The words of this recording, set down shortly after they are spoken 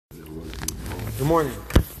Good morning.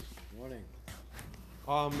 Morning.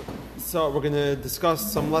 So we're going to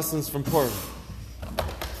discuss some lessons from Purim.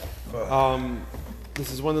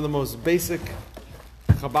 This is one of the most basic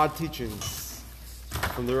Chabad teachings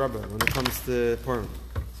from the Rebbe when it comes to Purim.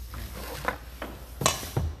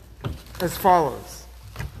 As follows.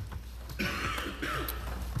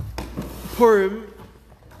 Purim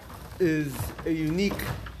is a unique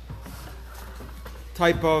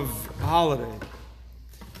type of holiday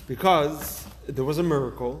because there was a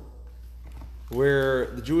miracle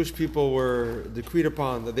where the Jewish people were decreed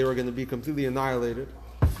upon that they were going to be completely annihilated,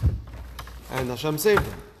 and Hashem saved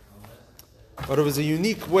them. But it was a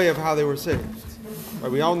unique way of how they were saved.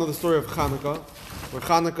 Right, we all know the story of Hanukkah. Where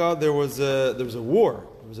Hanukkah, there was a war,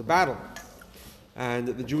 there was a battle, and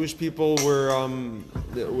the Jewish people were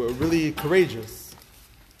really courageous.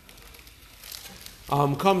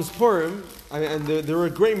 Comes Purim, and there were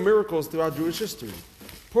great miracles throughout Jewish history.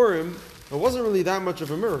 Purim, it wasn't really that much of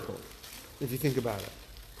a miracle, if you think about it.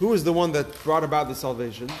 Who was the one that brought about the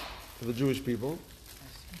salvation for the Jewish people?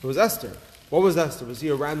 It was Esther. What was Esther? Was he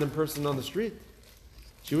a random person on the street?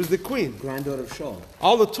 She was the queen. Granddaughter of Shaul.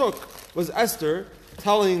 All it took was Esther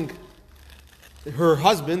telling her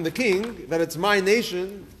husband, the king, that it's my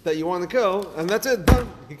nation that you want to kill, and that's it, done.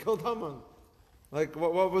 He killed Haman. Like,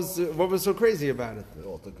 what was so crazy about it?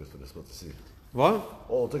 All it took is for the split to see. What?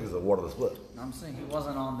 All it took is the water to split. I'm saying he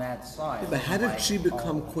wasn't on that side. Yeah, but how did she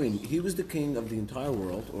become queen? He was the king of the entire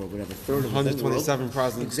world, or whatever, third of the 127 world.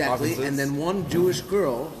 provinces. Exactly, and then one Jewish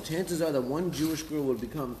girl, chances are that one Jewish girl would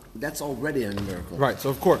become, that's already a miracle. Right, so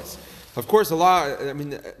of course,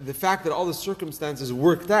 the fact that all the circumstances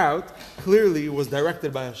worked out clearly was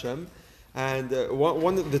directed by Hashem. And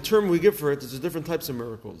the term we give for it is different types of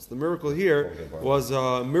miracles. The miracle here was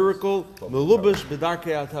a miracle melubash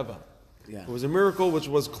b'darkei atava. Yeah. It was a miracle which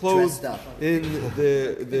was clothed in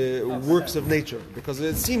the works of nature, because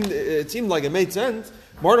it seemed like it made sense.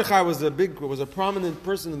 Mordechai was a prominent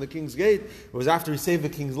person in the king's gate. It was after he saved the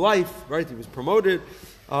king's life, right? He was promoted.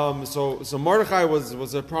 So Mordechai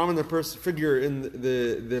was a prominent figure in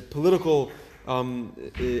the political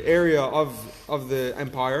area of the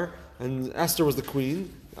empire, and Esther was the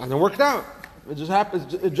queen, and it worked out.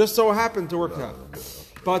 It just so happened to work out.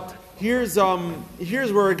 But here's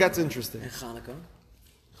where it gets interesting. And Hanukkah?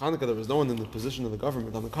 Hanukkah, there was no one in the position of the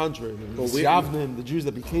government. On the contrary, the Yavnim, the Jews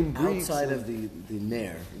that became Greeks. Outside of the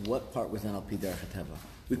Nair, what part was Al Pi Derech HaTeva?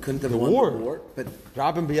 We couldn't have The won war. the war, but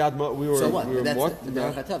Rabin Biyad, we were. so what? We were That's what? the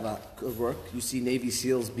Derech HaTeva could work. You see Navy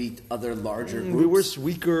SEALs beat other larger groups. We were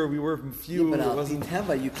weaker. We were few. Yeah, but it Al Pi wasn't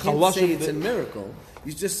Teva, you can't Chalash say of it's the- a miracle.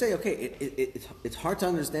 You just say, okay, it's hard to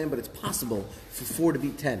understand, but it's possible for 4 to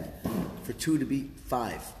beat 10, for 2 to beat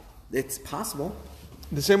 5. It's possible.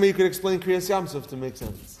 The same way you could explain Kriyas Yamsuf to make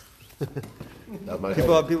sense. That's my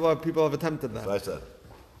People have attempted that. That's what I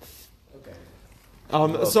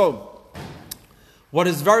said. Okay. So, what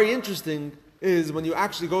is very interesting is when you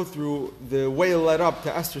actually go through the way it led up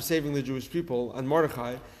to Esther saving the Jewish people and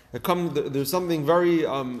Mordechai, there's something very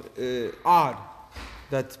odd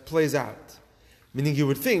that plays out. Meaning, you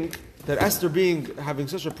would think that Esther having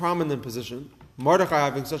such a prominent position, Mordechai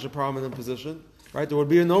having such a prominent position, right? There would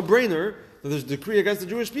be a no-brainer that there's a decree against the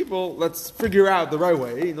Jewish people. Let's figure out the right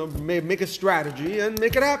way, make a strategy and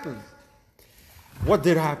make it happen. What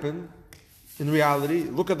did happen? In reality,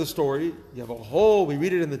 look at the story. You have we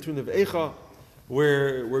read it in the tune of Eicha,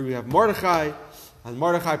 where we have Mordechai, and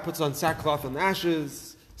Mordechai puts on sackcloth and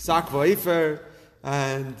ashes, sak va'efer,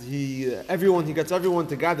 and he gets everyone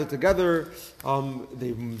to gather together.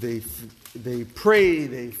 They pray,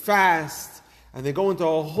 they fast, and they go into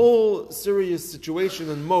a whole serious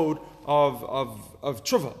situation and mode of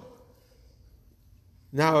tshuva.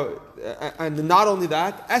 Now, and not only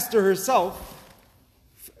that, Esther herself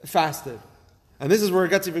fasted. And this is where it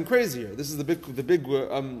gets even crazier. This is the big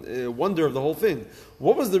wonder of the whole thing.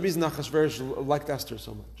 What was the reason Achashverosh liked Esther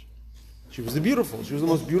so much? She was beautiful. She was the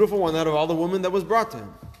most beautiful one out of all the women that was brought to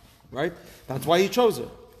him. Right? That's why he chose her.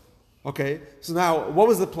 Okay, so now, what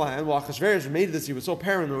was the plan? Well, Achashverosh made this, he was so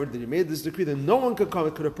paranoid that he made this decree that no one could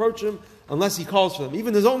approach him unless he calls for them.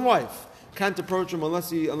 Even his own wife can't approach him unless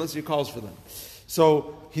he calls for them.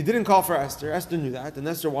 So, he didn't call for Esther. Esther knew that, and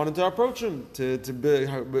Esther wanted to approach him to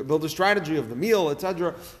build a strategy of the meal,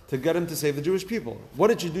 etc., to get him to save the Jewish people. What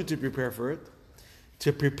did she do to prepare for it?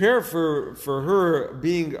 To prepare for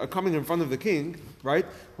her coming in front of the king, right?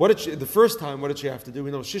 The first time, what did she have to do? We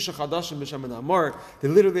know Shisha Chadashim B'Shem and Amar. They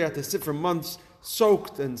literally had to sit for months,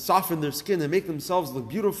 soaked and soften their skin and make themselves look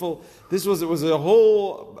beautiful. It was a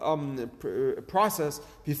whole process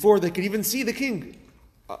before they could even see the king.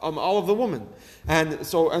 All of the women, and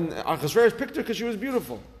Achashverosh picked her because she was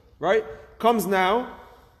beautiful. right? Comes now,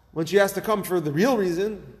 when she has to come for the real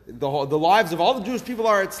reason, the lives of all the Jewish people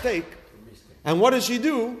are at stake. And what does she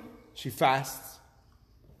do? She fasts.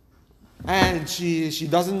 And she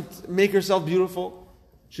doesn't make herself beautiful.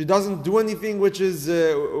 She doesn't do anything which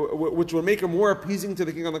will make her more appeasing to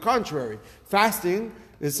the king. On the contrary, fasting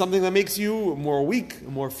is something that makes you more weak,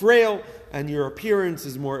 more frail, and your appearance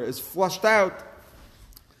is flushed out.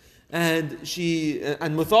 And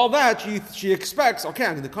with all that, she expects, okay,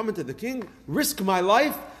 I'm going to come into the king, risk my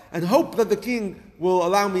life, and hope that the king will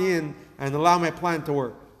allow me in and allow my plan to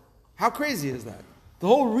work. How crazy is that? The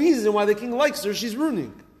whole reason why the king likes her, she's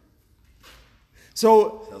ruining.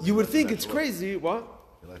 So you would think it's crazy. What?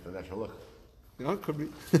 You like the natural look. Yeah, it could be.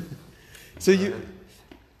 So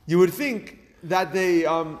you would think that they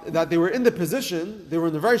were in the position, they were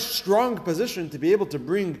in a very strong position to be able to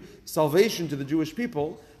bring salvation to the Jewish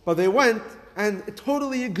people, but they went and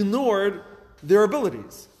totally ignored their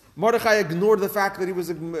abilities. Mordechai ignored the fact that he was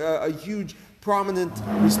a huge, prominent,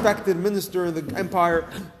 respected minister in the empire.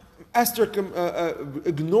 Esther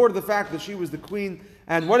ignored the fact that she was the queen.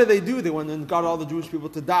 And what did they do? They went and got all the Jewish people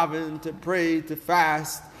to daven, to pray, to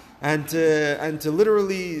fast, and to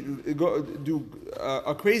literally do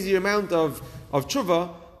a crazy amount of tshuva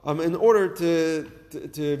in order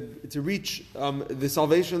to reach the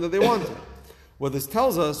salvation that they wanted. What this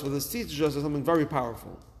tells us, what this teaches us, is something very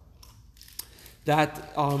powerful.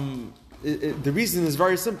 That the reason is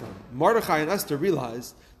very simple. Mordechai and Esther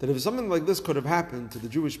realized that if something like this could have happened to the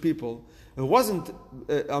Jewish people, it wasn't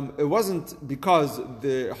because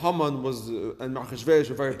the Haman and Achashverosh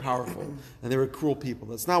were very powerful and they were cruel people.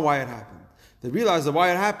 That's not why it happened. They realized that why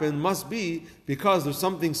it happened must be because there's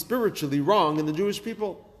something spiritually wrong in the Jewish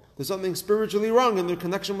people. There's something spiritually wrong in their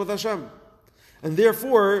connection with Hashem. And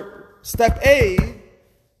therefore, step A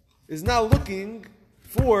is now looking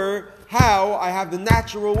for how I have the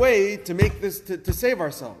natural way to make this, to save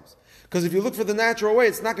ourselves. Because if you look for the natural way,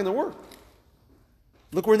 it's not going to work.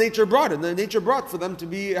 Look where nature brought it. Nature brought for them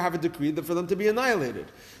to have a decree for them to be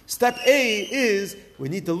annihilated. Step A is we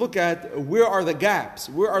need to look at where are the gaps,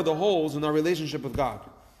 where are the holes in our relationship with God.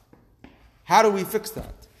 How do we fix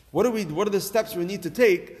that? What are the steps we need to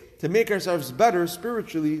take to make ourselves better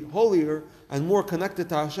spiritually, holier, and more connected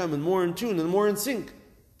to Hashem, and more in tune, and more in sync?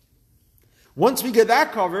 Once we get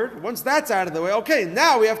that covered, once that's out of the way, okay,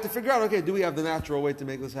 now we have to figure out, okay, do we have the natural way to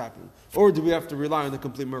make this happen? Or do we have to rely on a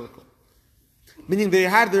complete miracle? Meaning they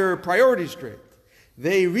had their priorities straight.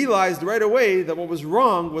 They realized right away that what was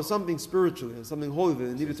wrong was something spiritually and something holy that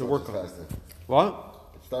they needed to work on. Fasting. What?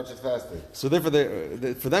 It starts with fasting. So therefore,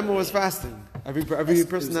 for them it was fasting. Every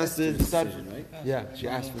person has to decide. Right? Yeah, she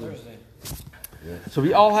asked for it. Yeah. So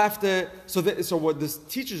we all have to. So what this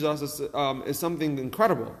teaches us is something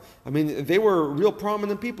incredible. I mean, they were real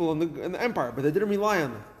prominent people in the empire, but they didn't rely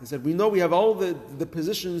on that. They said, "We know we have all the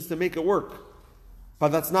positions to make it work, but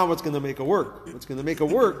that's not what's going to make it work. What's going to make it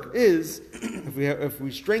work is if we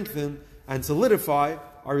strengthen and solidify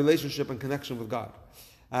our relationship and connection with God."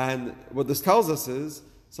 And what this tells us is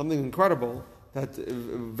something incredible, that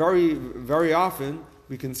very, very often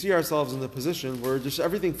we can see ourselves in a position where just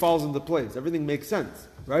everything falls into place. Everything makes sense,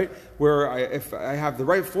 right? Where if I have the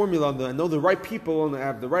right formula, and I know the right people, and I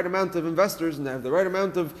have the right amount of investors, and I have the right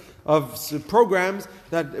amount of programs,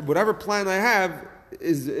 that whatever plan I have,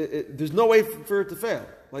 there's no way for it to fail.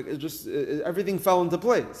 Like everything fell into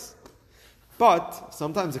place. But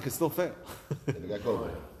sometimes it could still fail. And they got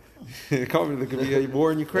COVID. There could be a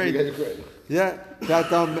war in Ukraine. Yeah,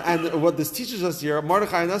 and what this teaches us here,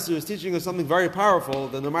 Mordechai and Esther is teaching us something very powerful,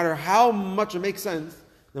 that no matter how much it makes sense,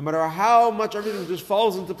 no matter how much everything just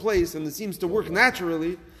falls into place and it seems to work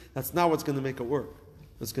naturally, that's not what's going to make it work.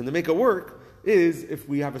 What's going to make it work is if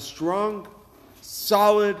we have a strong,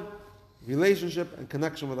 solid relationship and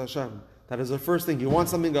connection with Hashem. That is the first thing. You want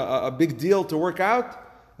something, a big deal to work out,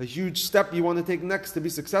 a huge step you want to take next to be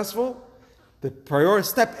successful. The priority,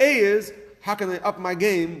 step A is, how can I up my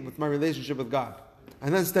game with my relationship with God?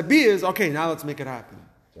 And then step B is, okay, now let's make it happen.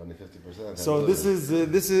 It's only 50%. So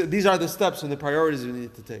these are the steps and the priorities you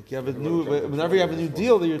need to take. You have whenever you have a new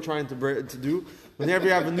deal that you're trying to do, whenever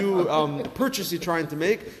you have a new purchase you're trying to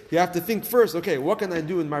make, you have to think first, okay, what can I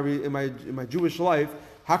do in my Jewish life?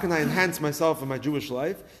 How can I enhance myself in my Jewish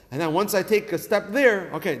life? And then once I take a step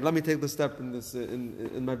there, okay, let me take the step in this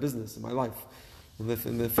in my business, in my life, in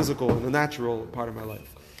the physical, in the natural part of my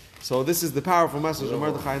life. So this is the powerful message that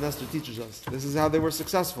Mordechai and Esther teaches us. This is how they were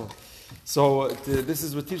successful. So this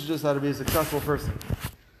is what teaches us how to be a successful person.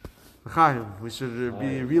 We should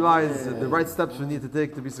realize the right steps we need to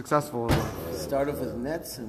take to be successful in life. Start off with nets and